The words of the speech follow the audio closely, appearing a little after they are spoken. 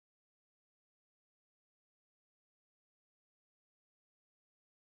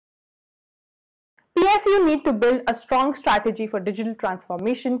PSU need to build a strong strategy for digital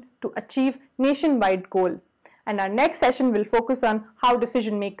transformation to achieve nationwide goal. And our next session will focus on how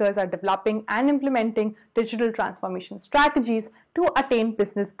decision makers are developing and implementing digital transformation strategies to attain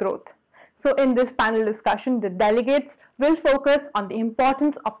business growth. So in this panel discussion, the delegates will focus on the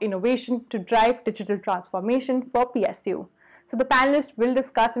importance of innovation to drive digital transformation for PSU. So the panelists will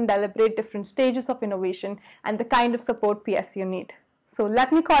discuss and deliberate different stages of innovation and the kind of support PSU need. So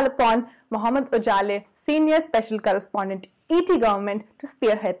let me call upon Mohammed Ujale, Senior Special Correspondent, ET Government, to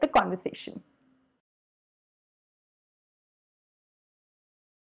spearhead the conversation.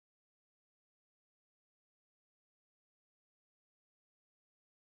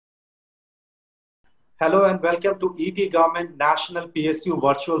 Hello and welcome to ET Government National PSU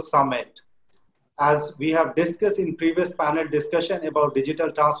Virtual Summit. As we have discussed in previous panel discussion about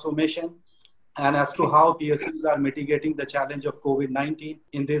digital transformation and as to how PSUs are mitigating the challenge of COVID-19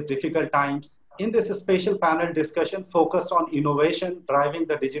 in these difficult times. In this special panel discussion focused on innovation driving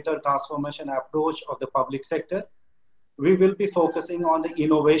the digital transformation approach of the public sector, we will be focusing on the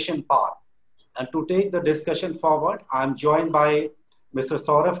innovation part. And to take the discussion forward, I'm joined by Mr.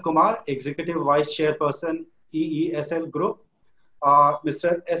 Saurav Kumar, Executive Vice Chairperson, EESL Group,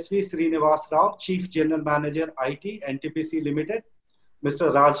 Mr. S.V. Srinivas Rao, Chief General Manager, IT, NTPC Limited,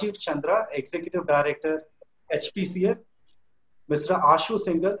 Mr. Rajiv Chandra, Executive Director, HPCL, Mr. Ashu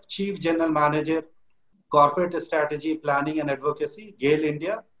Singhal, Chief General Manager, Corporate Strategy, Planning and Advocacy, GAIL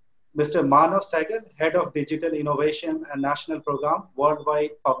India, Mr. Manav Sehgal, Head of Digital Innovation and National Program,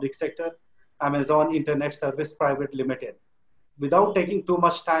 Worldwide Public Sector, Amazon Internet Service Private Limited. Without taking too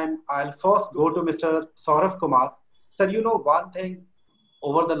much time, I'll first go to Mr. Saurav Kumar. Sir, you know one thing,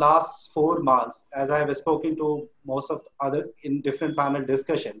 over the last 4 months, as I have spoken to most of other in different panel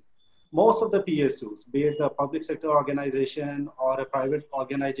discussion, most of the PSUs, be it the public sector organization or a private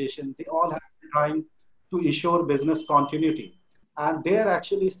organization, they all have been trying to ensure business continuity. And there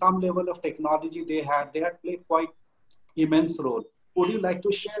actually some level of technology they had played quite immense role. Would you like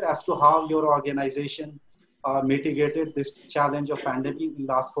to share as to how your organization mitigated this challenge of pandemic in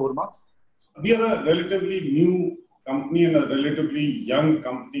the last 4 months? We are a relatively new company and a relatively young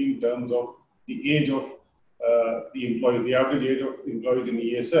company in terms of the age of the employees. The average age of employees in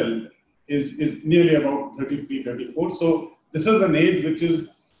ESL is nearly about 33, 34. So this is an age which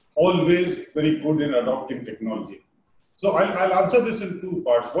is always very good in adopting technology. So I'll answer this in 2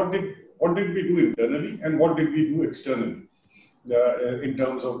 parts. What did we do internally and what did we do externally in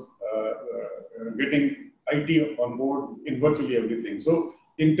terms of getting IT on board in virtually everything. So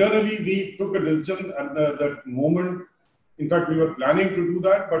internally, we took a decision at that moment. In fact, we were planning to do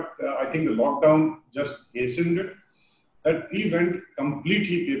that, but I think the lockdown just hastened it. That we went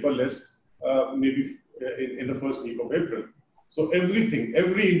completely paperless, maybe in the first week of April. So everything,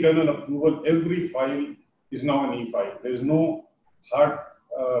 every internal approval, every file is now an e-file. There is no hard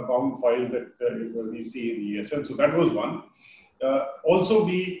bound file that we see in ESL. So that was one. Also,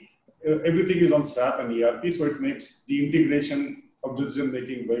 everything is on SAP and ERP, so it makes the integration of decision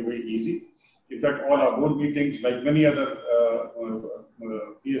making very, very easy. In fact, all our board meetings, like many other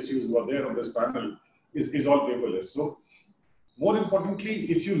PSUs who are there on this panel, is all paperless. So, more importantly,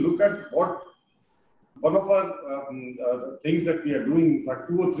 if you look at what one of our things that we are doing, in fact,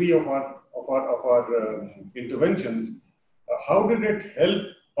 2 or 3 of our interventions, how did it help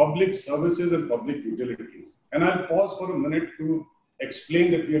public services and public utilities? And I'll pause for a minute to explain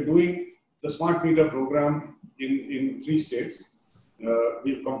that we are doing the smart meter program in 3 states.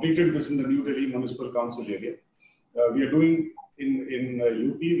 We've completed this in the New Delhi Municipal Council area. We are doing in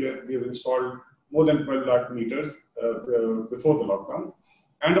UP where we have installed more than 12 lakh meters before the lockdown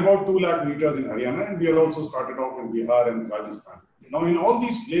and about 2 lakh meters in Haryana, and we are also started off in Bihar and Rajasthan. Now in all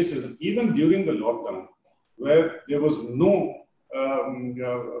these places, even during the lockdown where there was no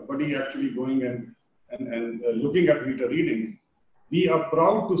body actually going and looking at meter readings, we are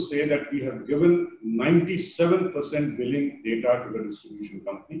proud to say that we have given 97% billing data to the distribution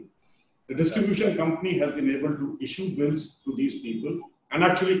company. The distribution company has been able to issue bills to these people and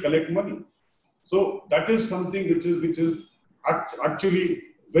actually collect money. So that is something which is actually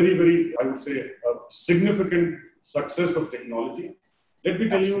very, very, I would say, a significant success of technology. Let me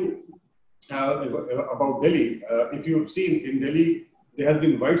tell you about Delhi. If you have seen in Delhi, there has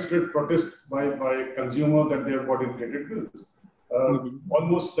been widespread protest by consumers that they have got inflated bills.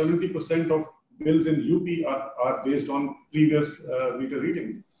 Almost 70% of bills in UP are based on previous meter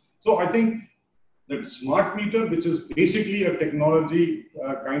readings. So I think that smart meter, which is basically a technology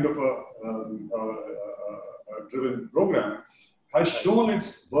kind of a driven program, has shown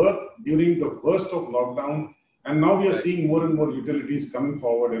its worth during the worst of lockdown, and now we are seeing more and more utilities coming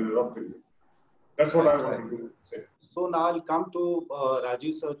forward and adopting it. That's what I wanted to say. So now I'll come to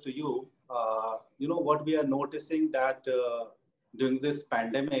Rajiv sir, to you. What we are noticing that during this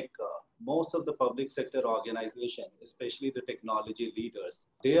pandemic, most of the public sector organization, especially the technology leaders,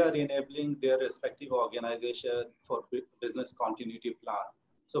 they are enabling their respective organization for business continuity plan.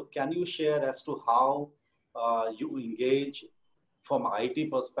 So can you share as to how you engage from IT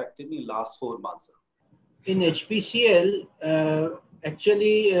perspective in last 4 months? In HPCL,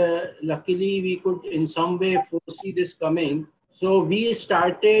 actually, luckily, we could in some way foresee this coming. So we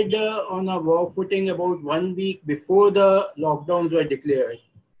started on a war footing about 1 week before the lockdowns were declared.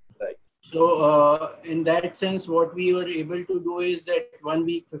 Right. So in that sense, what we were able to do is that 1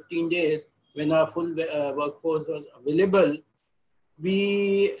 week, 15 days, when our full workforce was available,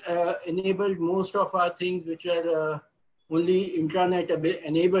 we enabled most of our things which are only intranet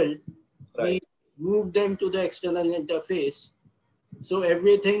enabled. Right. We moved them to the external interface. So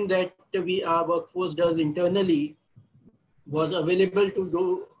everything that our workforce does internally was available to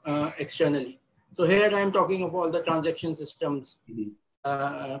do externally. So here I'm talking of all the transaction systems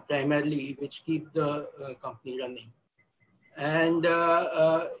primarily, which keep the company running. And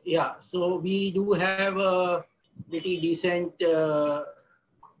yeah, so we do have a pretty decent video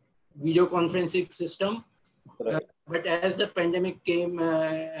conferencing system. Right. But as the pandemic came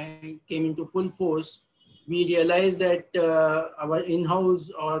into full force, we realized that our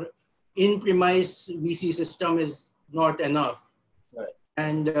in-house or in-premise VC system is not enough. Right.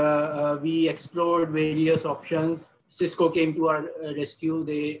 And we explored various options. Cisco came to our rescue.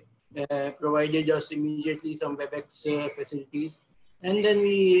 They provided us immediately some WebEx facilities. And then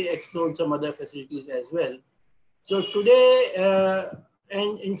we explored some other facilities as well. So today,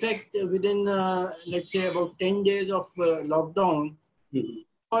 and in fact, within, let's say, about 10 days of lockdown,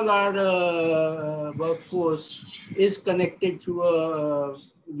 all our workforce is connected through a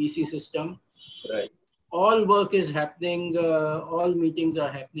VC system. Right. All work is happening, all meetings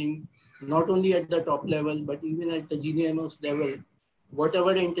are happening, not only at the top level, but even at the junior-most level.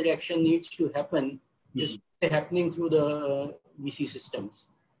 Whatever interaction needs to happen is happening through the VC systems.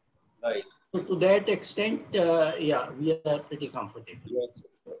 Right. So to that extent, yeah, we are pretty comfortable. Yes.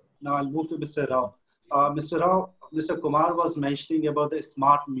 Now I'll move to Mr. Rao. Mr. Rao, Mr. Kumar was mentioning about the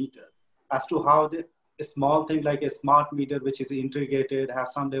smart meter, as to how a small thing like a smart meter, which is integrated,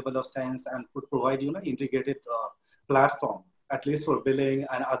 has some level of sense and could provide, integrated platform, at least for billing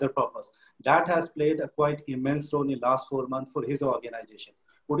and other purpose. That has played a quite immense role in the last 4 months for his organization.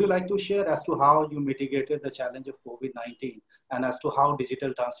 Would you like to share as to how you mitigated the challenge of COVID-19 and as to how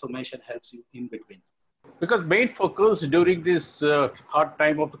digital transformation helps you in between? Because main focus during this hard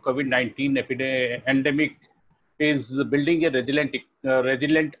time of the COVID-19 pandemic is building a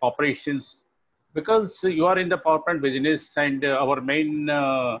resilient operations. Because you are in the power plant business, and our main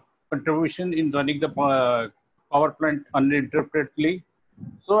contribution in running the power plant uninterruptedly.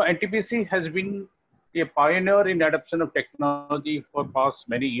 So NTPC has been a pioneer in adoption of technology for past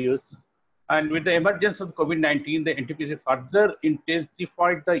many years. And with the emergence of COVID-19, the NTPC further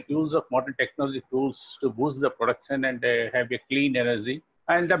intensified the use of modern technology tools to boost the production and have a clean energy.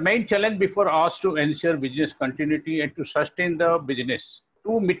 And the main challenge before us to ensure business continuity and to sustain the business.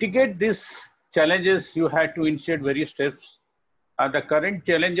 To mitigate these challenges, you had to initiate various steps. The current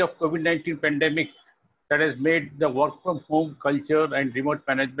challenge of COVID-19 pandemic that has made the work from home culture and remote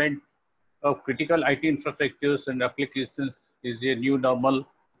management of critical IT infrastructures and applications is a new normal.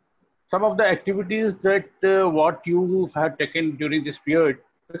 Some of the activities that what you have taken during this period,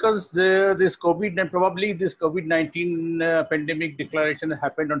 because this COVID and probably this COVID-19 pandemic declaration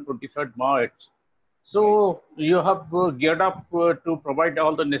happened on 23rd March. So you have geared up to provide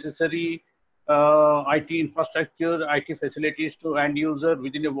all the necessary IT infrastructure, IT facilities to end user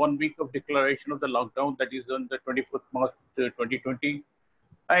within a 1 week of declaration of the lockdown, that is on the 24th March 2020.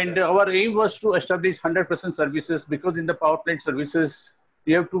 And our aim was to establish 100% services, because in the power plant services,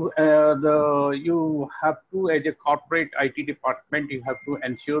 you have to as a corporate IT department, you have to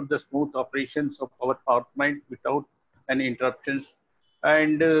ensure the smooth operations of our power plant without any interruptions.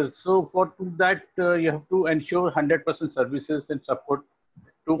 And so for that, you have to ensure 100% services and support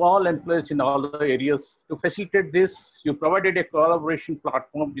to all employees in all the areas. To facilitate this, you provided a collaboration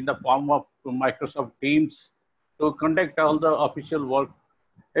platform in the form of Microsoft Teams to conduct all the official work.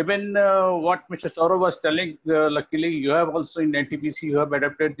 Even what Mr. Saurav was telling, luckily you have also in NTPC, you have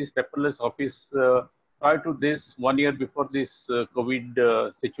adapted this paperless office prior to this 1 year before this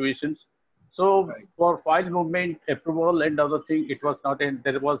COVID situations. So Right. for file movement, approval and other thing, it was not,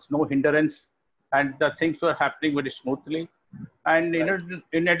 there was no hindrance and the things were happening very smoothly. And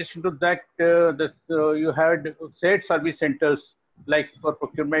in addition to that, you had shared service centers like for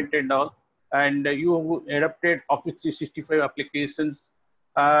procurement and all. and you adopted Office 365 applications,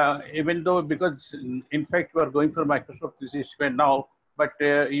 even though because in fact you are going for Microsoft 365 now, but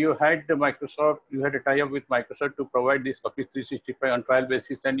you had a tie-up with Microsoft to provide this Office 365 on trial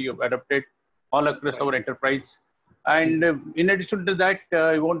basis, and you've adopted all across our enterprise. And in addition to that,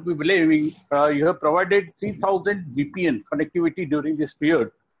 you won't be believing, you have provided 3,000 VPN connectivity during this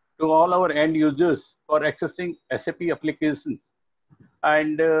period to all our end users for accessing SAP applications.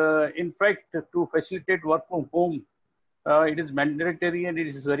 And in fact, to facilitate work from home, it is mandatory and it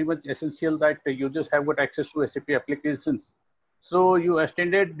is very much essential that the users have got access to SAP applications. So you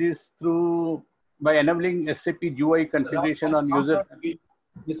extended this through by enabling SAP GUI configuration on user.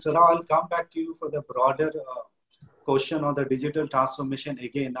 Mr. Rao, I'll come back to you for the broader question on the digital transformation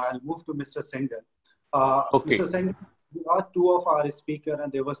again. I'll move to Mr. Singhal. Okay. Mr. Singhal, you are two of our speakers,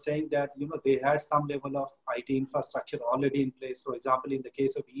 and they were saying that they had some level of IT infrastructure already in place. For example, in the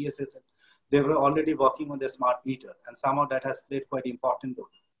case of ESS, they were already working on the smart meter, and somehow that has played quite important role.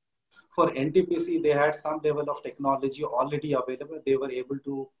 For NTPC, they had some level of technology already available. They were able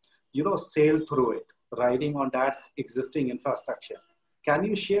to, sail through it, riding on that existing infrastructure. Can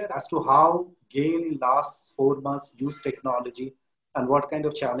you share as to how GAIL in last 4 months used technology, and what kind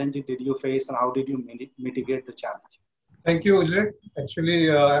of challenges did you face, and how did you mitigate the challenge? Thank you, Ujjwal.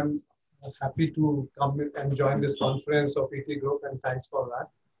 Actually, I'm happy to come and join this conference of ET Group, and thanks for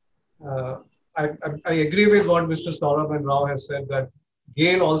that. I agree with what Mr. Saurabh and Rao has said, that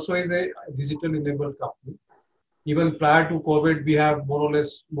GAIL also is a digital enabled company. Even prior to COVID, we have more or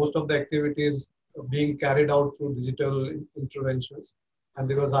less most of the activities being carried out through digital interventions, and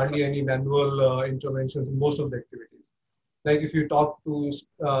there was hardly any manual interventions in most of the activities. Like if you talk to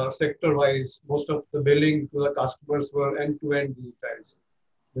sector-wise, most of the billing to the customers were end-to-end digitized.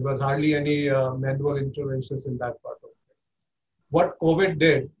 There was hardly any manual interventions in that part of it. What COVID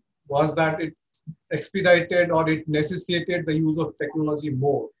did was that it expedited, or it necessitated the use of technology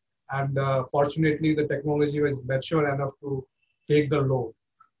more. And fortunately, the technology was mature enough to take the load.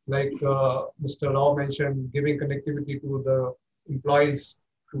 Like Mr. Rao mentioned, giving connectivity to the employees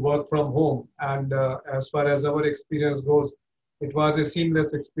to work from home. And as far as our experience goes, it was a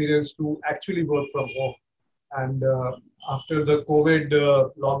seamless experience to actually work from home. And after the COVID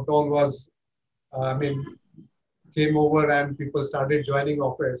lockdown was, came over and people started joining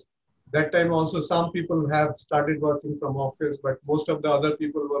office, that time also some people have started working from office, but most of the other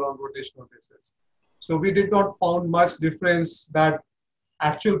people were on rotational basis. So we did not found much difference that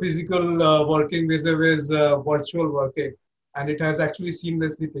actual physical working vis-a-vis virtual working, and it has actually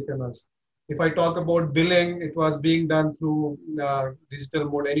seamlessly taken us. If I talk about billing, it was being done through digital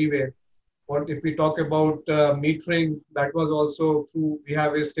mode anyway. But if we talk about metering, that was also through, we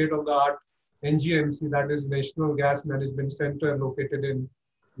have a state-of-the-art NGMC, that is National Gas Management Center, located in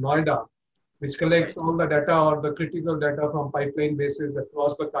Noida, which collects all the data or the critical data from pipeline bases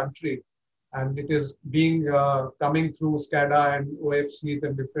across the country. And it is being coming through SCADA and OFCs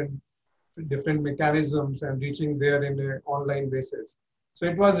and different mechanisms and reaching there in an online basis. So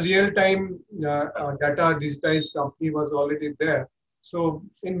it was real-time data digitized company was already there. So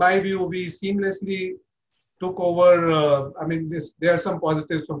in my view, we seamlessly took over. There are some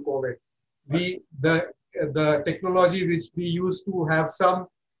positives from COVID. The technology which we used to have some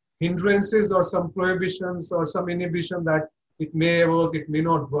hindrances or some prohibitions or some inhibition that it may work, it may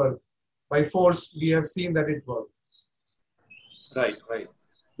not work. By force, we have seen that it works. Right.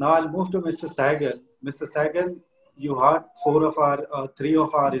 Now I'll move to Mr. Sahgal. Mr. Sahgal, you heard three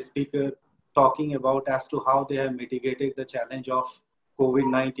of our speakers talking about as to how they have mitigated the challenge of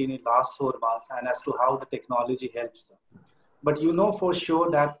COVID-19 in last 4 months, and as to how the technology helps them. But for sure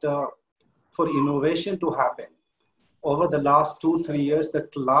that for innovation to happen, over the last 2-3 years, the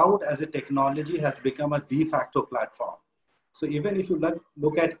cloud as a technology has become a de facto platform. So even if you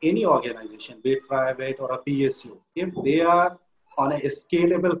look at any organization, be it private or a PSU, if they are on a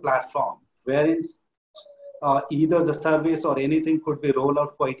scalable platform, wherein either the service or anything could be rolled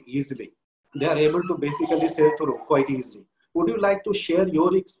out quite easily, they are able to basically sail through quite easily. Would you like to share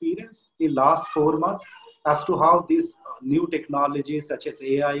your experience in last 4 months as to how these new technologies such as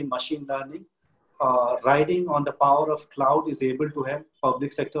AI, machine learning, riding on the power of cloud is able to help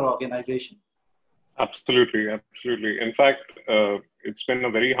public sector organization? Absolutely. In fact, it's been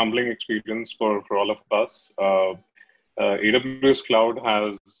a very humbling experience for all of us. AWS Cloud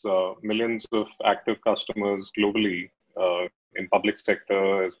has millions of active customers globally in public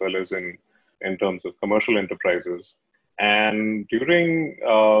sector as well as in terms of commercial enterprises. And during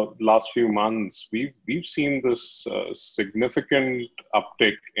last few months, we've seen this significant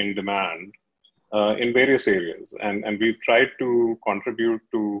uptick in demand in various areas, and we've tried to contribute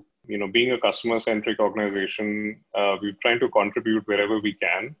to being a customer-centric organization, we're trying to contribute wherever we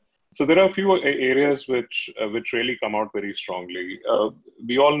can. So there are a few areas which really come out very strongly.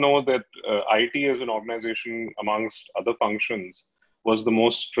 We all know that IT as an organization, amongst other functions, was the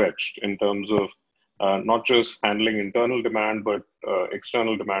most stretched in terms of not just handling internal demand, but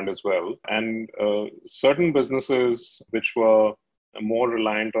external demand as well. And certain businesses which were more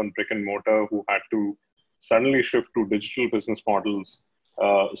reliant on brick and mortar, who had to suddenly shift to digital business models,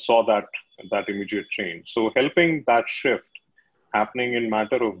 saw that immediate change. So helping that shift happening in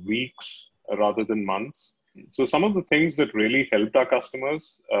matter of weeks rather than months. So some of the things that really helped our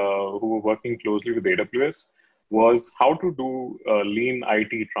customers who were working closely with AWS was how to do lean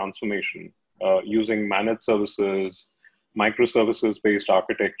IT transformation using managed services, microservices-based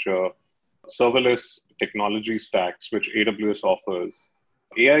architecture, serverless technology stacks, which AWS offers,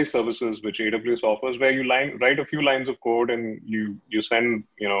 AI services, which AWS offers, where you write a few lines of code and you send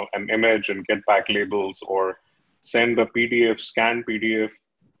an image and get back labels, or send a PDF, scan PDF,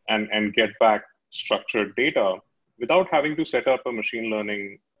 and get back structured data without having to set up a machine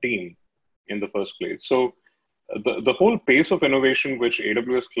learning team in the first place. So the whole pace of innovation which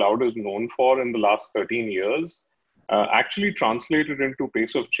AWS Cloud is known for in the last 13 years actually translated into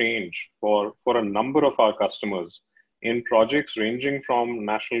pace of change for a number of our customers in projects ranging from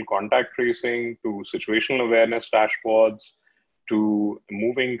national contact tracing to situational awareness dashboards to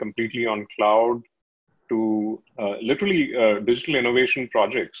moving completely on cloud to literally digital innovation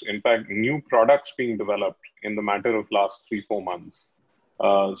projects. In fact, new products being developed in the matter of last 3-4 months.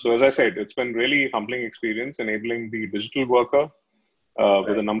 So as I said, it's been really humbling experience enabling the digital worker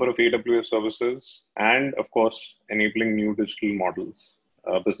with a number of AWS services, and of course, enabling new digital models,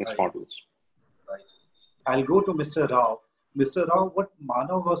 business models. Right. I'll go to Mr. Rao. Mr. Rao, what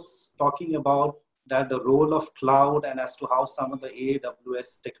Manav was talking about, that the role of cloud and as to how some of the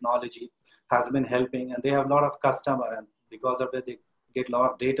AWS technology has been helping, and they have a lot of customer, and because of that they get a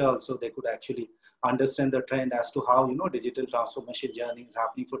lot of data also, they could actually understand the trend as to how digital transformation journey is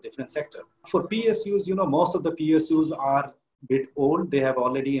happening for different sectors. For PSUs, most of the PSUs are a bit old. They have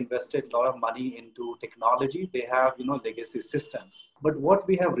already invested a lot of money into technology. They have legacy systems. But what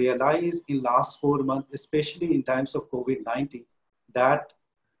we have realized in last 4 months, especially in times of COVID-19, that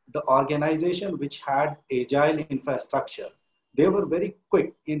the organization which had agile infrastructure, they were very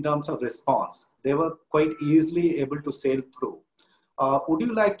quick in terms of response. They were quite easily able to sail through. Would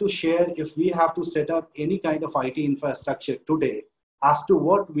you like to share, if we have to set up any kind of IT infrastructure today, as to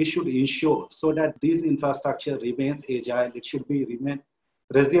what we should ensure so that this infrastructure remains agile, it should remain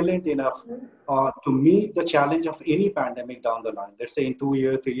resilient enough to meet the challenge of any pandemic down the line, let's say in 2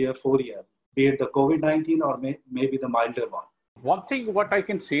 years, 3 years, 4 years, be it the COVID-19 or maybe the milder one? One thing what I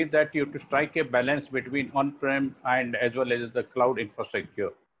can say that you have to strike a balance between on-prem and as well as the cloud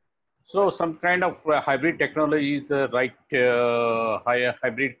infrastructure. So some kind of hybrid technology is the right,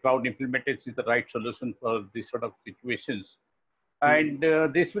 hybrid cloud implementation is the right solution for this sort of situations. And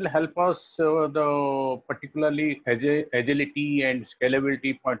this will help us, particularly agility and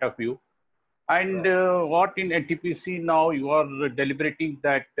scalability point of view. And what in NTPC now you are deliberating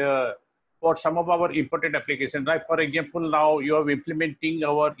that for some of our important applications, right? For example, now you are implementing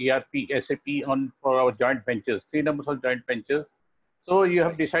our ERP, SAP for our joint ventures, 3 numbers of joint ventures. So you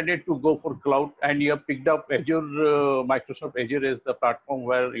have decided to go for cloud, and you have picked up Azure, Microsoft Azure as the platform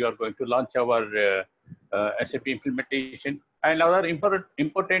where you are going to launch our SAP implementation. And other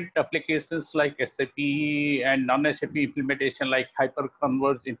important applications like SAP and non-SAP implementation like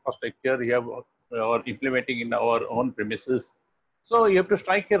hyperconverged infrastructure, you have are implementing in our own premises. So you have to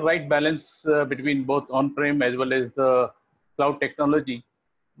strike a right balance between both on-prem as well as the cloud technology,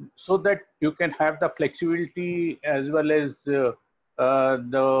 so that you can have the flexibility as well as the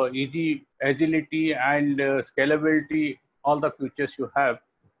easy agility and scalability, all the features you have.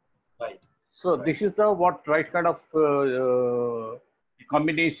 Right. So this is the right kind of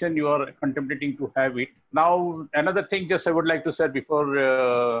combination you are contemplating to have it. Now, another thing just I would like to say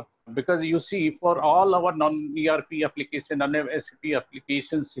before, because you see for all our non-ERP applications, non-SAP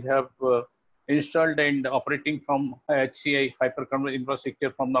applications, you have installed and operating from HCI, hyperconverged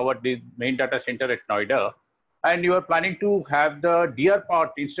infrastructure, from our main data center at Noida. And you are planning to have the DR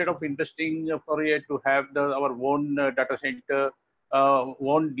part, instead of investing for it, to have our own data center,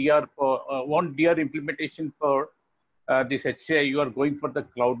 one DR implementation for this HCI. You are going for the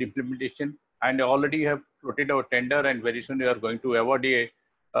cloud implementation, and already have floated our tender, and very soon you are going to award a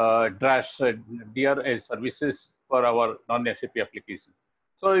DRaaS, DR as services for our non-SAP application.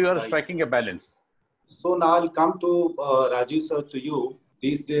 So you are striking a balance. So now I'll come to Rajiv sir, to you.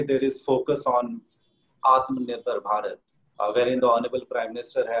 These days there is focus on Atmanirbhar Bharat. wherein the Honorable Prime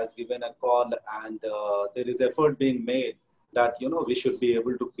Minister has given a call, and there is effort being made that, we should be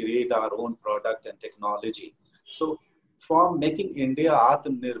able to create our own product and technology. So from making India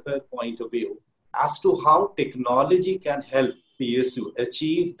Atmanirbhar point of view, as to how technology can help PSU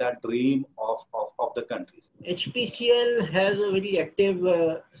achieve that dream of the countries. HPCL has a very active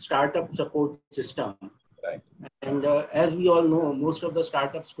startup support system. Right. And as we all know, most of the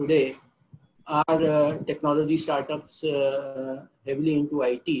startups today are technology startups heavily into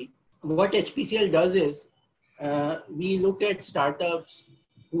IT. What HPCL does is we look at startups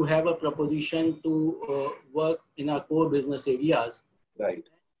who have a proposition to work in our core business areas. Right.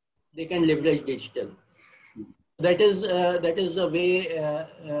 They can leverage digital. That is the way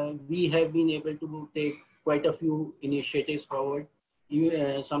we have been able to take quite a few initiatives forward.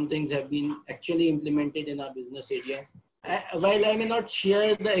 Some things have been actually implemented in our business area. While I may not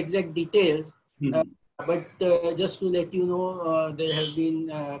share the exact details, but just to let you know, there have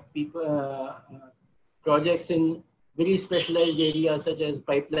been projects in very specialized areas such as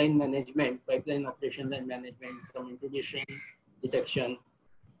pipeline management, pipeline operations and management, some integration detection.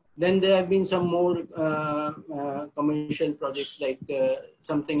 Then there have been some more commercial projects like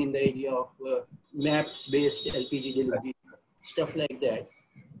something in the area of maps-based LPG delivery, stuff like that.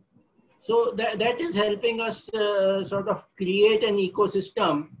 So that is helping us sort of create an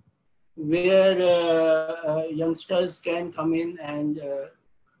ecosystem where youngsters can come in and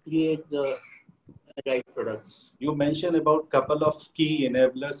create the right products. You mentioned about a couple of key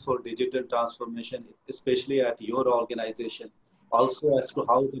enablers for digital transformation, especially at your organization. Also as to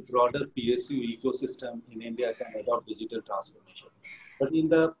how the broader PSU ecosystem in India can adopt digital transformation. But in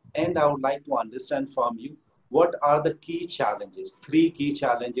the end, I would like to understand from you, what are the key challenges, 3 key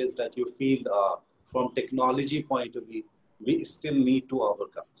challenges that you feel from technology point of view, we still need to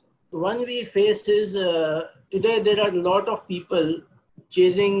overcome? One we face is today there are a lot of people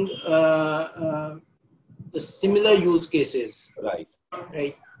chasing the similar use cases. Right.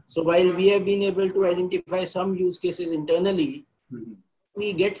 Right. So while we have been able to identify some use cases internally,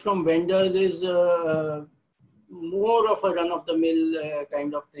 we get from vendors is more of a run-of-the-mill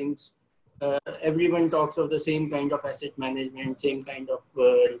kind of things. Everyone talks of the same kind of asset management, same kind of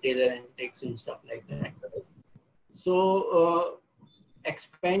retail analytics and stuff like that. So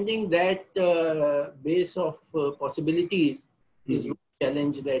expanding that base of possibilities is one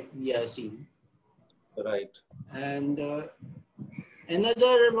challenge that we are seeing. Right. And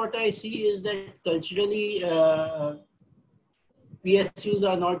another what I see is that culturally PSUs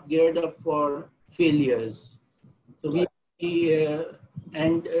are not geared up for failures. So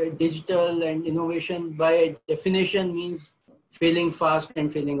digital and innovation by definition means failing fast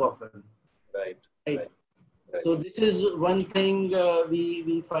and failing often. Right. So this is one thing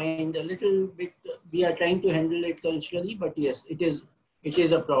we find a little bit, we are trying to handle it culturally, but yes, it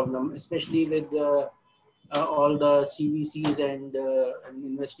is a problem, especially with all the CVCs and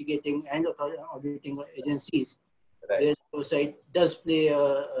investigating and auditing agencies. Their oversight does play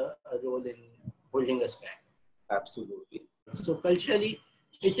a role in holding us back. Absolutely. So culturally,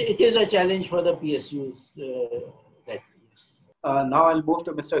 it is a challenge for the PSUs. Now I'll move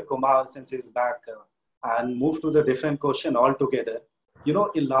to Mr. Kumar since he's back and move to the different question altogether.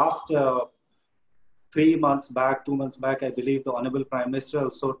 In last 3 months back, 2 months back, I believe the Honorable Prime Minister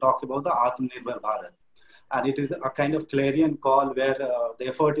also talked about the Atmanirbhar Bharat. And it is a kind of clarion call where the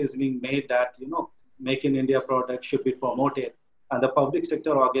effort is being made that, Make in India products should be promoted. And the public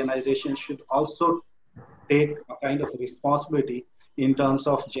sector organization should also take a kind of responsibility in terms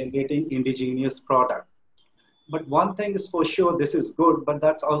of generating indigenous product. But one thing is for sure, this is good, but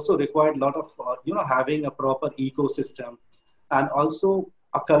that's also required a lot of, having a proper ecosystem and also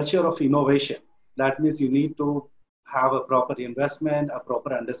a culture of innovation. That means you need to have a proper investment, a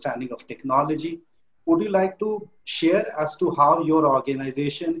proper understanding of technology. Would you like to share as to how your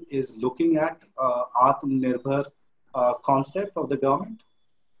organization is looking at Atmanirbhar concept of the government?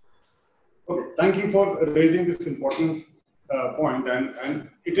 Okay, thank you for raising this important point, and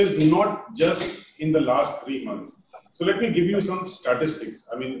it is not just in the last 3 months. So let me give you some statistics.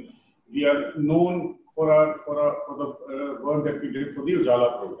 I mean, we are known for the work that we did for the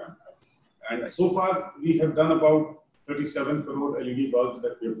Ujala program, and so far we have done about 37 crore LED bulbs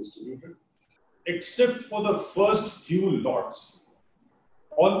that we have distributed. Except for the first few lots,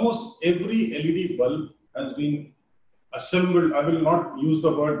 almost every LED bulb has been assembled. I will not use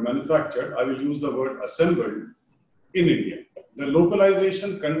the word manufactured, I will use the word assembled in India. The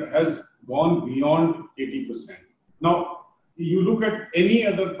localization has gone beyond 80%. Now, you look at any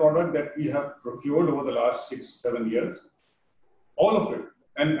other product that we have procured over the last 6-7 years, all of it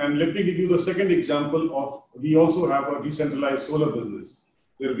And let me give you the second example of, we also have a decentralized solar business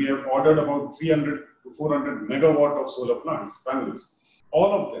where we have ordered about 300 to 400 megawatt of solar panels.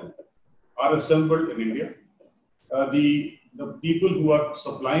 All of them are assembled in India. The people who are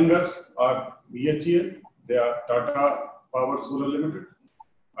supplying us are BHEL, they are Tata Power Solar Limited,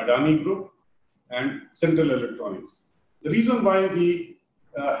 Adani Group, and Central Electronics. The reason why we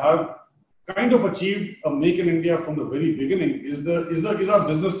have kind of achieved a Make in India from the very beginning is our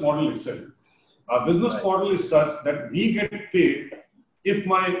business model itself. Our business model is such that we get paid if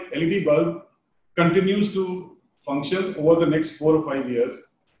my LED bulb continues to function over the next 4 or 5 years,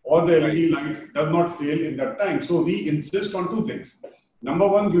 or the LED lights does not fail in that time. So we insist on two things. Number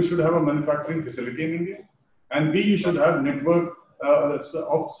one, you should have a manufacturing facility in India, and B, you should have network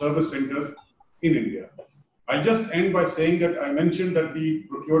of service centers in India. I'll just end by saying that I mentioned that we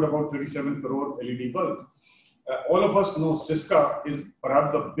procured about 37 crore LED bulbs. All of us know Syska is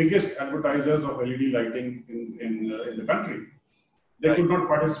perhaps the biggest advertisers of LED lighting in the country. They could not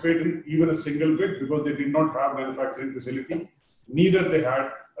participate in even a single bit because they did not have manufacturing facility, neither they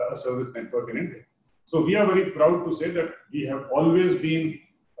had a service network in India. So we are very proud to say that we have always been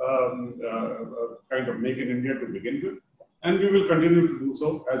kind of Make in India to begin with, and we will continue to do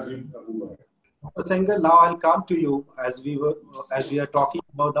so as we move ahead. Dr. Sehgal, now I'll come to you as we are talking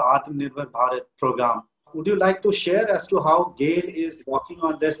about the Atmanirbhar Bharat program. Would you like to share as to how GAIL is working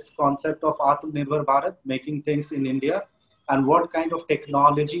on this concept of Atmanirbhar Bharat, making things in India, and what kind of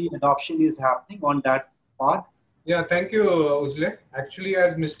technology adoption is happening on that part? Yeah, thank you, Ujle. Actually,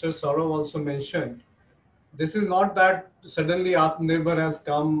 as Mr. Saurav also mentioned, this is not that suddenly Atmanirbhar has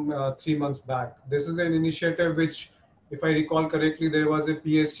come 3 months back. This is an initiative which, if I recall correctly, there was a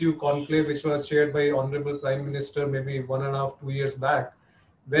PSU conclave which was chaired by Honorable Prime Minister maybe 1.5 to 2 years back,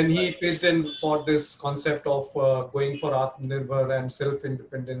 when he pitched in for this concept of going for Atmanirbhar and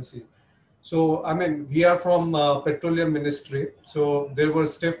self-independency. So, I mean, we are from Petroleum Ministry, so there were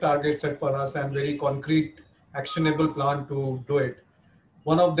stiff targets set for us and very concrete, actionable plan to do it.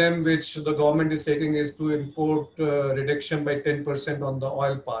 One of them which the government is taking is to import reduction by 10% on the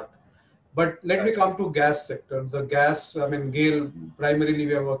oil part. But let me come to gas sector. The gas, I mean, GAIL, primarily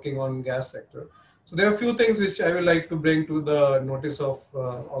we are working on gas sector. So there are a few things which I would like to bring to the notice of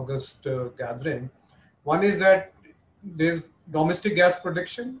August gathering. One is that there's domestic gas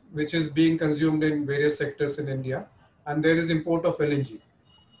production, which is being consumed in various sectors in India, and there is import of LNG.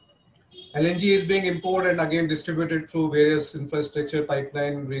 LNG is being imported and again distributed through various infrastructure,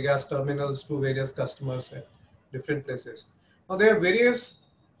 pipeline, regas terminals to various customers at different places. Now there are various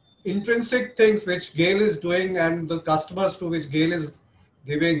intrinsic things which GAIL is doing and the customers to which GAIL is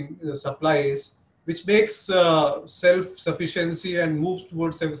giving supplies, which makes self-sufficiency and moves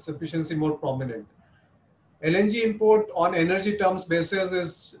towards self-sufficiency more prominent. LNG import on energy terms basis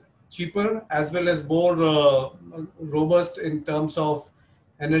is cheaper as well as more robust in terms of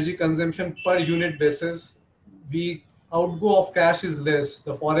energy consumption per unit basis. The outgo of cash is less,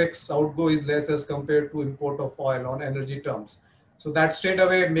 the forex outgo is less as compared to import of oil on energy terms. So that straight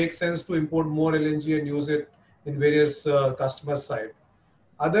away makes sense to import more LNG and use it in various customer side.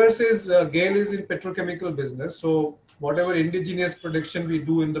 Others is GAIL is in petrochemical business. So whatever indigenous production we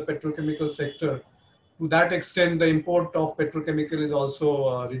do in the petrochemical sector, to that extent, the import of petrochemical is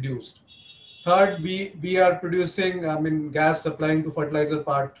also reduced. Third, we are producing, I mean, gas supplying to fertilizer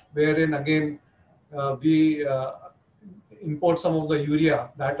part, wherein again, we import some of the urea,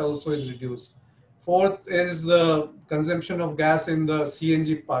 that also is reduced. Fourth is the consumption of gas in the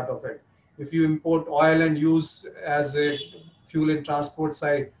CNG part of it. If you import oil and use as a fuel in transport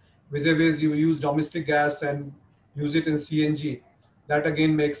side, vis-a-vis you use domestic gas and use it in CNG, that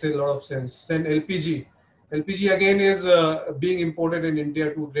again makes a lot of sense. Then LPG. LPG again is being imported in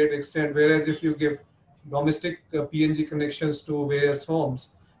India to a great extent, whereas if you give domestic PNG connections to various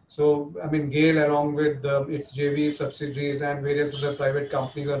homes, so I mean GAIL along with its JV subsidiaries and various other private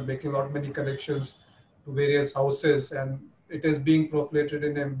companies are making a lot many connections to various houses, and it is being proliferated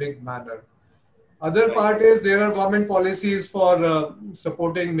in a big manner. Other part is there are government policies for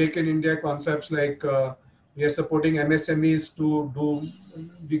supporting Make in India concepts, like we are supporting MSMEs to do,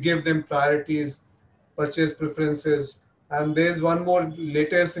 we give them priorities, purchase preferences. And there's one more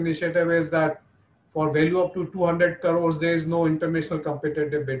latest initiative is that for value up to 200 crores, there is no international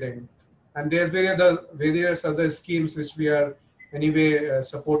competitive bidding. And there's various other schemes which we are anyway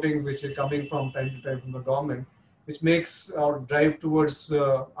supporting, which are coming from time to time from the government, which makes our drive towards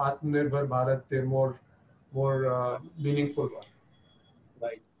Atmanirbhar Bharat a more meaningful one.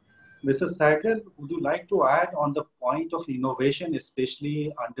 Right. Mr. Sehgal, would you like to add on the point of innovation,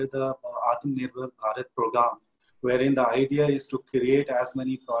 especially under the Atmanirbhar Bharat program? wherein the idea is to create as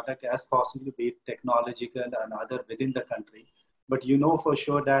many products as possible, be it technological and other within the country. But you know for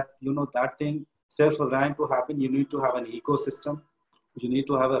sure that, that thing self-reliant to happen, you need to have an ecosystem, you need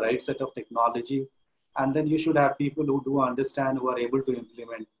to have a right set of technology, and then you should have people who do understand, who are able to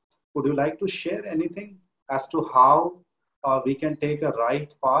implement. Would you like to share anything as to how we can take a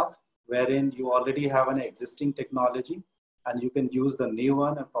right path wherein you already have an existing technology and you can use the new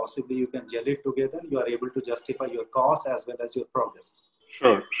one and possibly you can gel it together, you are able to justify your cost as well as your progress?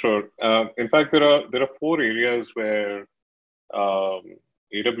 Sure. In fact, there are 4 areas where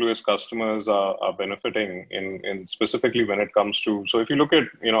AWS customers are benefiting in specifically when it comes to. So if you look at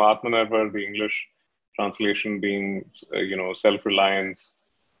Atmanirbhar, the English translation being self-reliance,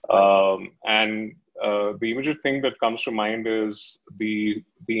 and the immediate thing that comes to mind is the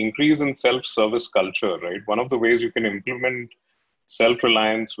increase in self-service culture, right? One of the ways you can implement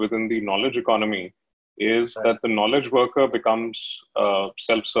self-reliance within the knowledge economy is that the knowledge worker becomes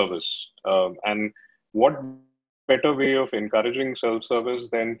self-service. And what better way of encouraging self-service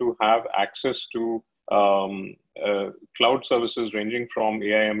than to have access to cloud services ranging from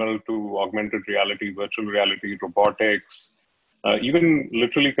AI/ML to augmented reality, virtual reality, robotics, even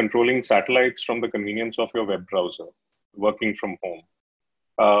literally controlling satellites from the convenience of your web browser, working from home.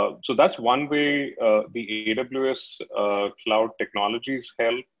 So that's one way the AWS cloud technologies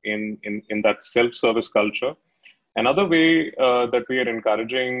help in that self-service culture. Another way that we are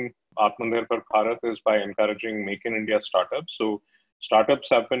encouraging Atmanirbhar Bharat is by encouraging Make in India startups. So startups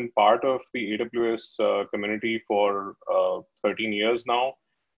have been part of the AWS community for 13 years now,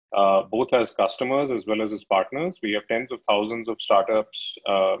 both as customers as well as partners. We have tens of thousands of startups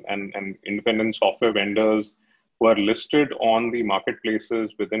and independent software vendors who are listed on the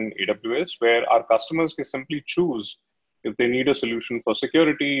marketplaces within AWS, where our customers can simply choose if they need a solution for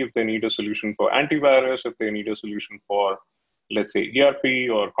security, if they need a solution for antivirus, if they need a solution for, let's say, ERP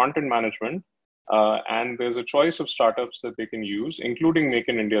or content management. And there's a choice of startups that they can use, including Make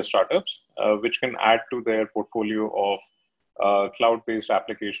in India startups, which can add to their portfolio of cloud-based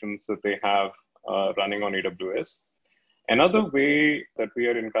applications that they have running on AWS. Another way that we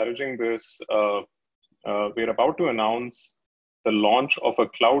are encouraging this, we're about to announce the launch of a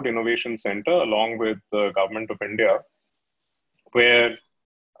cloud innovation center along with the Government of India, where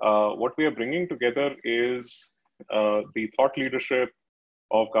what we are bringing together is the thought leadership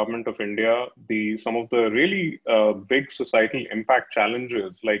of Government of India, some of the really big societal impact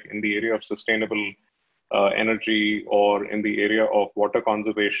challenges, like in the area of sustainable energy or in the area of water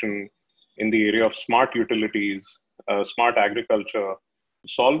conservation, in the area of smart utilities, smart agriculture,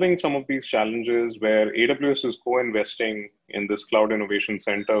 solving some of these challenges where AWS is co-investing in this cloud innovation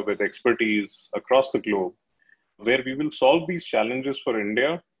center with expertise across the globe, where we will solve these challenges for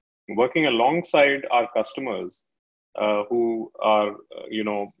India, working alongside our customers who are,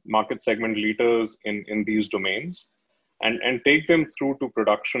 market segment leaders in these domains, and take them through to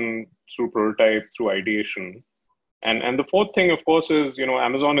production, through prototype, through ideation. And the fourth thing, of course, is,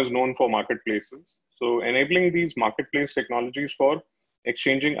 Amazon is known for marketplaces. So enabling these marketplace technologies for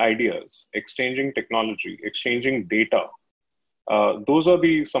exchanging ideas, exchanging technology, exchanging data. Those are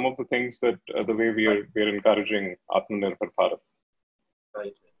some of the things that the way we are encouraging Atmanirbhar Bharat.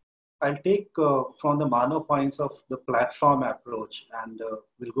 Right. I'll take from the Mano points of the platform approach, and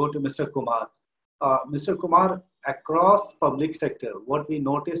we'll go to Mr. Kumar. Mr. Kumar, across public sector, what we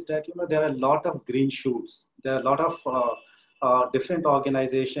noticed that, there are a lot of green shoots. There are a lot of different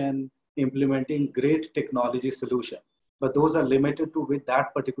organizations implementing great technology solution, but those are limited to with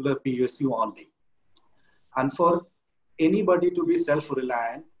that particular PSU only. And for anybody to be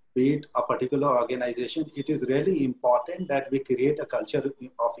self-reliant, be it a particular organization, it is really important that we create a culture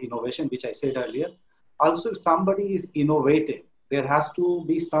of innovation, which I said earlier. Also, if somebody is innovating, there has to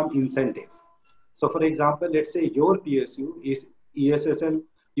be some incentive. So for example, let's say your PSU is ESSL,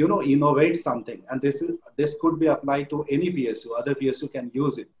 innovate something, and this could be applied to any PSU, other PSU can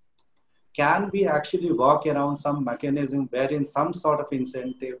use it. Can we actually work around some mechanism wherein some sort of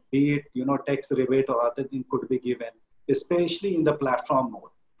incentive, be it, tax rebate or other thing could be given, especially in the platform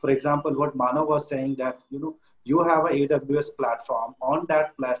mode? For example, what Mano was saying that, you have an AWS platform. On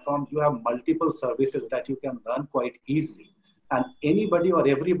that platform, you have multiple services that you can run quite easily. And anybody or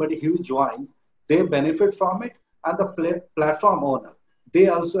everybody who joins, they benefit from it. And the platform owner, they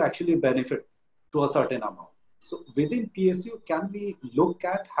also actually benefit to a certain amount. So within PSU, can we look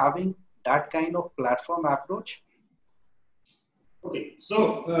at having that kind of platform approach? Okay,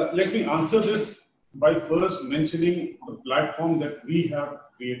 so let me answer this by first mentioning the platform that we have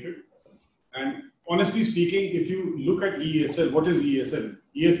created. And honestly speaking, if you look at ESL, what is ESL?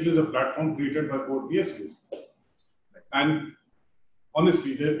 ESL is a platform created by 4 PSUs. And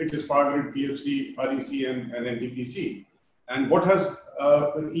honestly, it is Power Grid, PFC, REC, and NTPC. And what has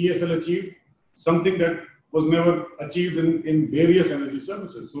ESL achieved? Something that was never achieved in various energy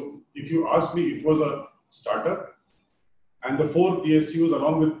services. So if you ask me, it was a startup. And the 4 PSUs,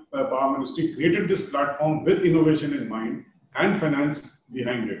 along with Power Ministry, created this platform with innovation in mind and finance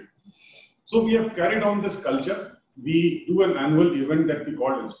behind it. So we have carried on this culture. We do an annual event that we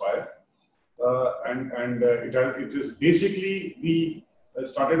call Inspire. It is basically, we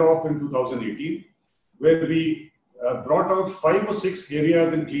started off in 2018, where we brought out 5 or 6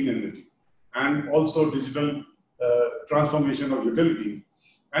 areas in clean energy and also digital transformation of utilities.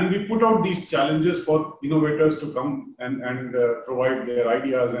 And we put out these challenges for innovators to come and provide their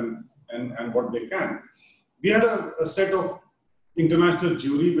ideas and what they can. We had a set of international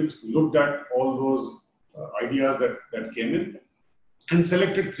jury which looked at all those ideas that came in and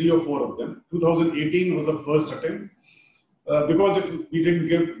selected 3 or 4 of them. 2018 was the first attempt. Because we didn't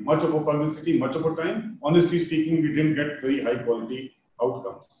give much of a publicity, much of a time, honestly speaking, we didn't get very high quality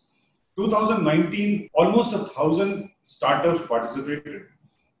outcomes. 2019, almost 1,000 startups participated,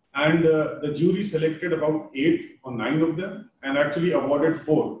 and the jury selected about 8 or 9 of them and actually awarded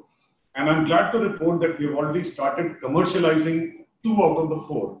 4. And I'm glad to report that we've already started commercializing 2 out of the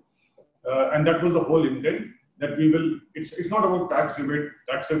 4. And that was the whole intent, that we will, it's not about tax rebate.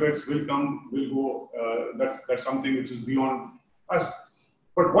 Tax rebates will come, will go, that's something which is beyond us.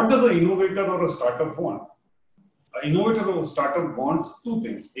 But what does an innovator or a startup want? An innovator or a startup wants 2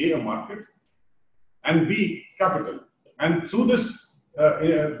 things: A, a market, and B, capital. And through this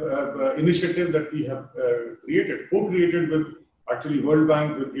initiative that we have created, co-created with actually World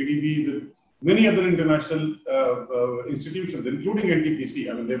Bank, with ADB, with many other international institutions, including NTPC.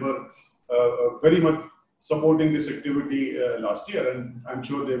 I mean, they were very much supporting this activity last year, and I'm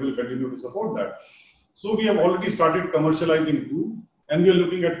sure they will continue to support that. So we have already started commercializing 2, and we are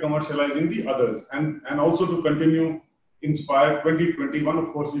looking at commercializing the others, and also to continue Inspire 2021.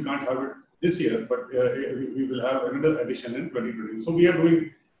 Of course, we can't have it this year, but we will have another edition in 2020. So we are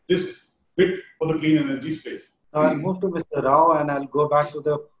doing this bit for the clean energy space. I'll move to Mr. Rao, and I'll go back to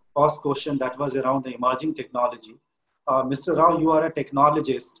the first question that was around the emerging technology. Mr. Rao, you are a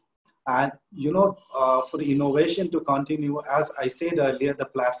technologist, and you know, for innovation to continue, as I said earlier, the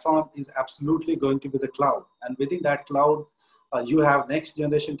platform is absolutely going to be the cloud. And within that cloud, you have next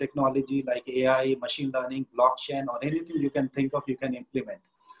generation technology like AI, machine learning, blockchain, or anything you can think of, you can implement.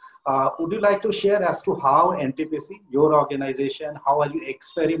 Would you like to share as to how NTPC, your organization, how are you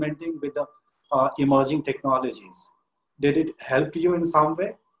experimenting with the emerging technologies? Did it help you in some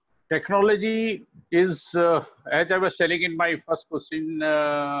way? Technology is, as I was telling in my first question,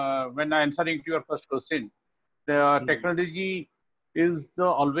 when answering to your first question, the technology is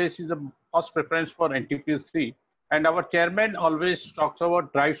always is the first preference for NTPC. And our chairman always talks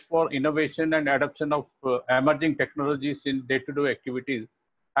about drives for innovation and adoption of emerging technologies in day-to-day activities.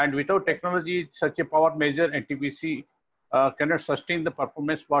 And without technology, such a power measure, NTPC cannot sustain the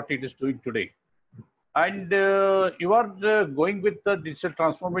performance what it is doing today. And you are going with the digital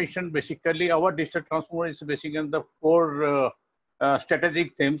transformation. Basically, our digital transformation is basically on the 4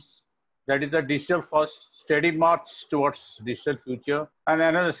 strategic themes. That is the digital first, steady march towards digital future. And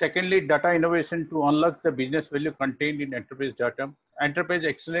another, secondly, data innovation to unlock the business value contained in enterprise data. Enterprise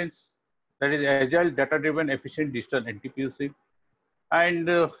excellence, that is agile, data-driven, efficient digital NTPC. And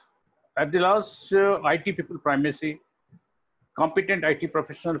at the last, IT people primacy, competent IT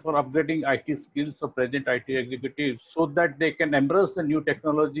professional for upgrading IT skills of present IT executives so that they can embrace the new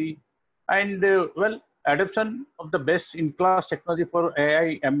technology and, well, adoption of the best in-class technology for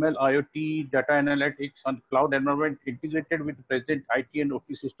AI, ML, IoT, data analytics on cloud environment integrated with the present IT and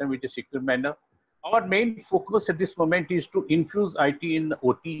OT system with a secure manner. Our main focus at this moment is to infuse IT in the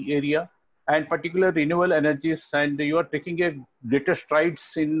OT area and particular renewable energies, and you are taking a greater strides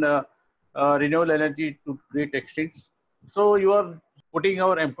in renewable energy to great extent. So you are putting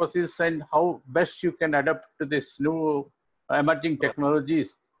our emphasis on how best you can adapt to this new emerging technologies,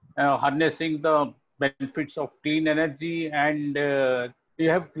 harnessing the benefits of clean energy, and you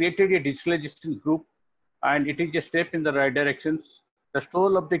have created a digitalization group, and it is a step in the right directions. The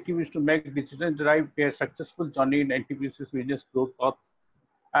sole objective is to make digital drive a successful journey in NTPC's business growth path.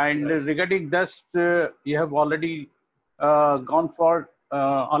 And regarding this, you have already gone for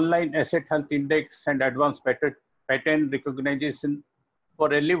online asset health index and advanced pattern recognition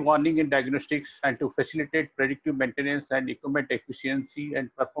for early warning and diagnostics, and to facilitate predictive maintenance and equipment efficiency and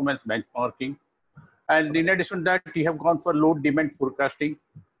performance benchmarking. And in addition to that, you have gone for load demand forecasting,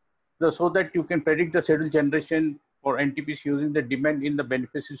 so that you can predict the schedule generation for NTPC using the demand in the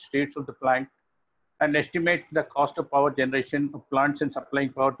beneficial states of the plant. and estimate the cost of power generation of plants and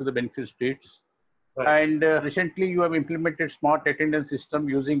supplying power to the beneficial states. Right. And recently you have implemented smart attendance system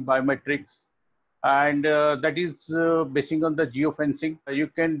using biometrics, and that is basing on the geofencing. You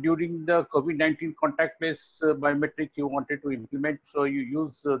can, during the COVID-19 contactless biometric you wanted to implement, so you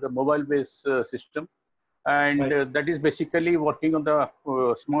use the mobile-based system, and Right. that is basically working on the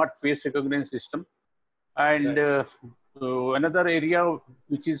smart face recognition system. And another area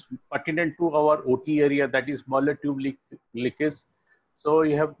which is pertinent to our OT area, that is boiler tube leakage. So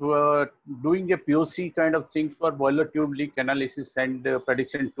you have doing a POC kind of thing for boiler tube leak analysis and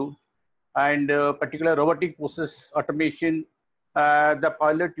prediction tool, and particular robotic process automation, the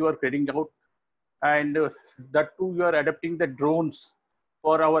pilot you are carrying out, and that too you are adapting the drones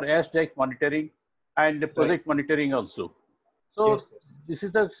for our airstrike monitoring and project monitoring also. So Yes, yes. this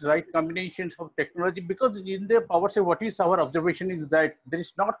is the right combinations of technology, because in the power sector, what is our observation is that there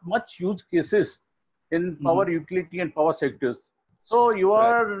is not much use cases in power utility and power sectors. So you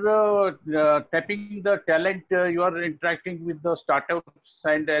are tapping the talent, you are interacting with the startups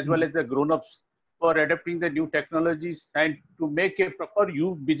and as well as the grown-ups for adapting the new technologies and to make a proper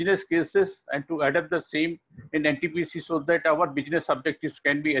business cases and to adapt the same in NTPC so that our business objectives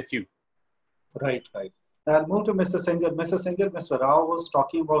can be achieved. Right, right. I'll move to Mr. Singhal. Mr. Singhal, Mr. Rao was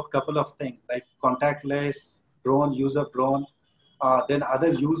talking about a couple of things like contactless, drone, use of drone, then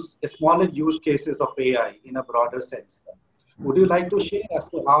other smaller use cases of AI in a broader sense. Would you like to share as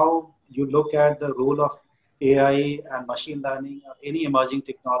to how you look at the role of AI and machine learning or any emerging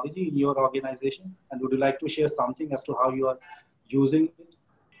technology in your organization? And would you like to share something as to how you are using it?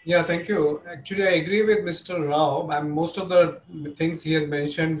 Yeah, thank you. Actually, I agree with Mr. Rao. And most of the things he has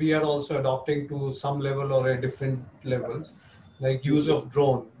mentioned, we are also adopting to some level or at different levels, like use of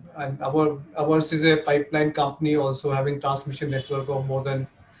drone. And ours is a pipeline company, also having transmission network of more than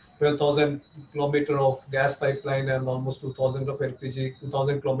 12,000 kilometer of gas pipeline and almost 2,000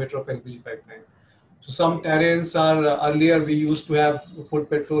 kilometer of LPG pipeline. So some terrains are earlier we used to have foot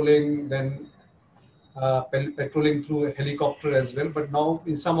patrolling, then patrolling through a helicopter as well. But now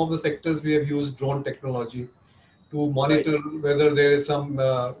in some of the sectors, we have used drone technology to monitor whether there is some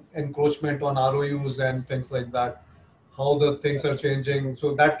encroachment on ROUs and things like that, how the things are changing.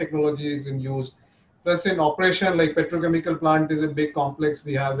 So that technology is in use. Plus in operation, like petrochemical plant is a big complex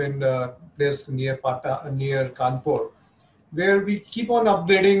we have in place near Kanpur, where we keep on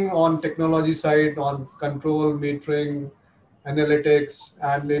upgrading on technology side, on control, metering, analytics,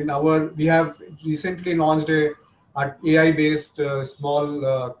 and we have recently launched a AI-based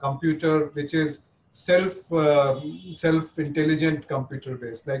small computer, which is self-intelligent computer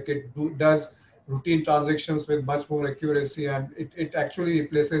based. Like it does routine transactions with much more accuracy, and it actually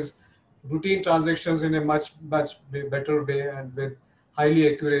replaces routine transactions in a much better way and with highly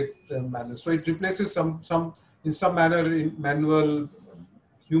accurate manner. So it replaces in some manner in manual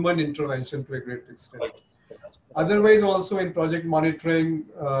human intervention to a great extent. Otherwise, also in project monitoring,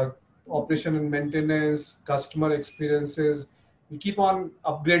 operation and maintenance, customer experiences, we keep on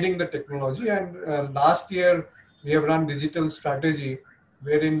upgrading the technology. And last year, we have run digital strategy,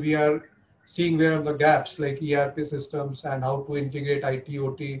 wherein we are seeing where are the gaps, like ERP systems and how to integrate IT,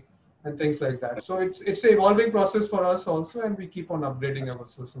 OT, and things like that. So it's an evolving process for us also, and we keep on upgrading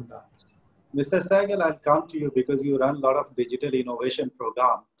ourselves in that. Mr. Sahgal, I'll come to you because you run a lot of digital innovation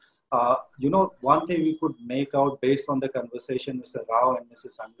program. One thing we could make out based on the conversation, Mr. Rao and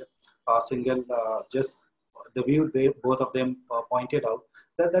Mrs. Singhal, just the view both of them pointed out,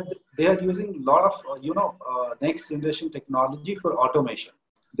 that they are using a lot of, next generation technology for automation.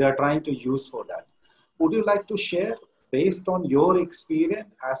 They are trying to use for that. Would you like to share, based on your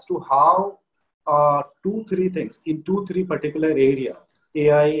experience, as to how 2-3 things in 2-3 particular area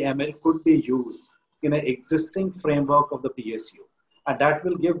AI, ML could be used in an existing framework of the PSU? And that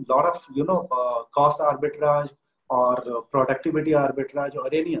will give a lot of, cost arbitrage or productivity arbitrage or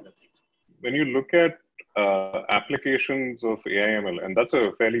any other things. When you look at applications of AI, ML, and that's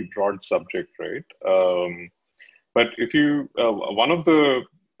a fairly broad subject, right? But if you, one of the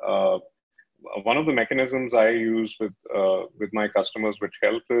mechanisms I use with my customers, which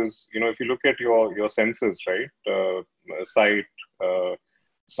help is, if you look at your senses, right? Sight,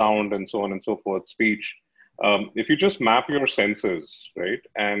 sound, and so on and so forth, speech. If you just map your senses, right,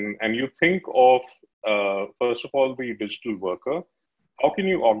 and you think of, first of all, the digital worker, how can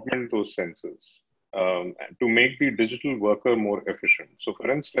you augment those senses to make the digital worker more efficient? So for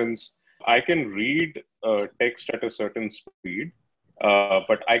instance, I can read text at a certain speed,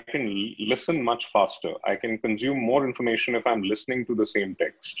 but I can listen much faster. I can consume more information if I'm listening to the same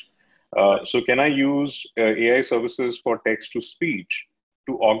text. So can I use AI services for text to speech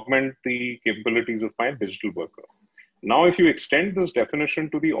to augment the capabilities of my digital worker. Now, if you extend this definition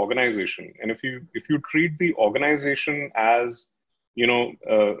to the organization, and if you treat the organization as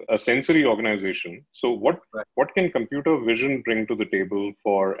a sensory organization, so what can computer vision bring to the table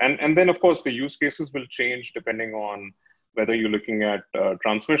for? And then of course the use cases will change depending on whether you're looking at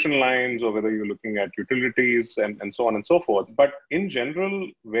transmission lines or whether you're looking at utilities and so on and so forth. But in general,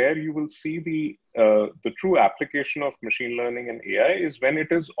 where you will see the true application of machine learning and AI is when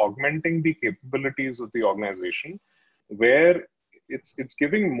it is augmenting the capabilities of the organization, where it's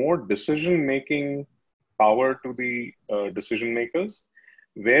giving more decision-making power to the decision makers,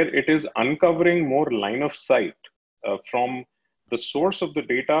 where it is uncovering more line of sight from the source of the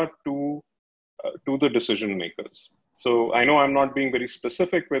data to the decision makers. So I know I'm not being very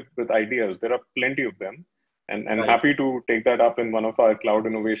specific with ideas. There are plenty of them, and Right. happy to take that up in one of our Cloud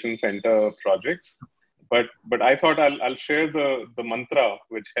Innovation Center projects. But I thought I'll share the mantra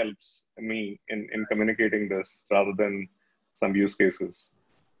which helps me in communicating this rather than some use cases.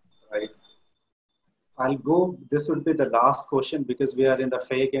 Right. This would be the last question because we are in the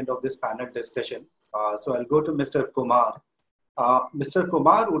fag end of this panel discussion. So I'll go to Mr. Kumar. Mr.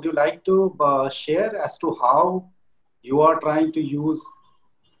 Kumar, would you like to share as to how you are trying to use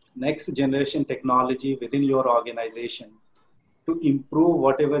next generation technology within your organization to improve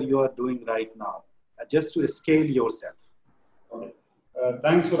whatever you are doing right now, just to scale yourself? Okay.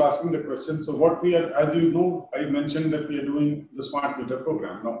 Thanks for asking the question. So what we are, as you know, I mentioned that we are doing the smart meter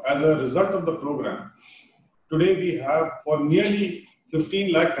program. Now, as a result of the program, today we have for nearly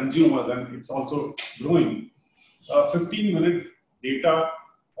 15 lakh consumers, and it's also growing, 15-minute data,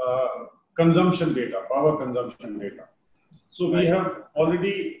 consumption data, power consumption data. So we have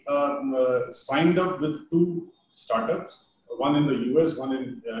already signed up with 2 startups, one in the US, one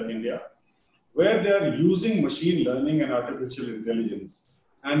in India, where they are using machine learning and artificial intelligence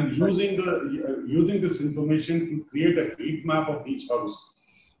and using this information to create a heat map of each house.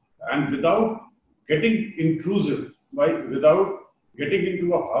 And without getting intrusive, without getting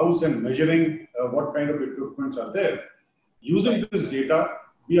into a house and measuring what kind of equipments are there, using this data,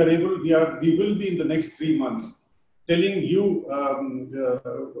 we will be in the next 3 months telling you,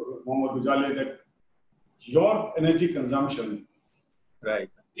 Mohammad Ujale, that your energy consumption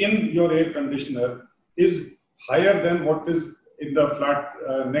in your air conditioner is higher than what is in the flat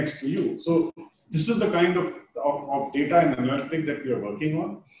next to you. So this is the kind of data and analytics that we are working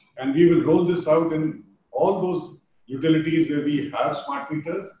on, and we will roll this out in all those utilities where we have smart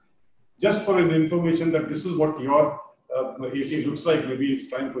meters, just for an information that this is what your AC looks like. Maybe it's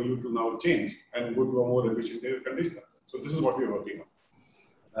time for you to now change and go to a more efficient air conditioner. So this is what we're working on.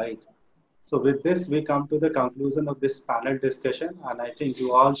 Right. So with this, we come to the conclusion of this panel discussion. And I think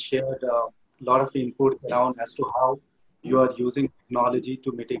you all shared a lot of input around as to how you are using technology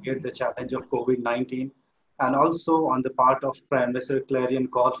to mitigate the challenge of COVID-19. And also on the part of Prime Minister Clarion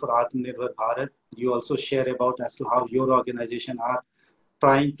call for Atmanirbhar Bharat, you also share about as to how your organization are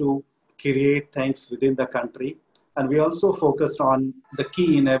trying to create things within the country. And we also focused on the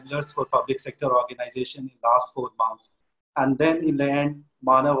key enablers for public sector organization in the last 4 months. And then in the end,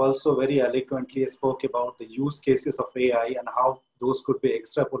 Manav also very eloquently spoke about the use cases of AI and how those could be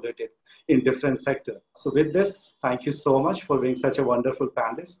extrapolated in different sectors. So with this, thank you so much for being such a wonderful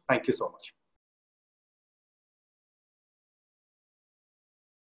panelist. Thank you so much.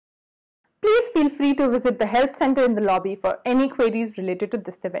 Please feel free to visit the Help Center in the lobby for any queries related to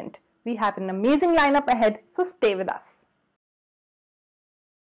this event. We have an amazing lineup ahead, so stay with us.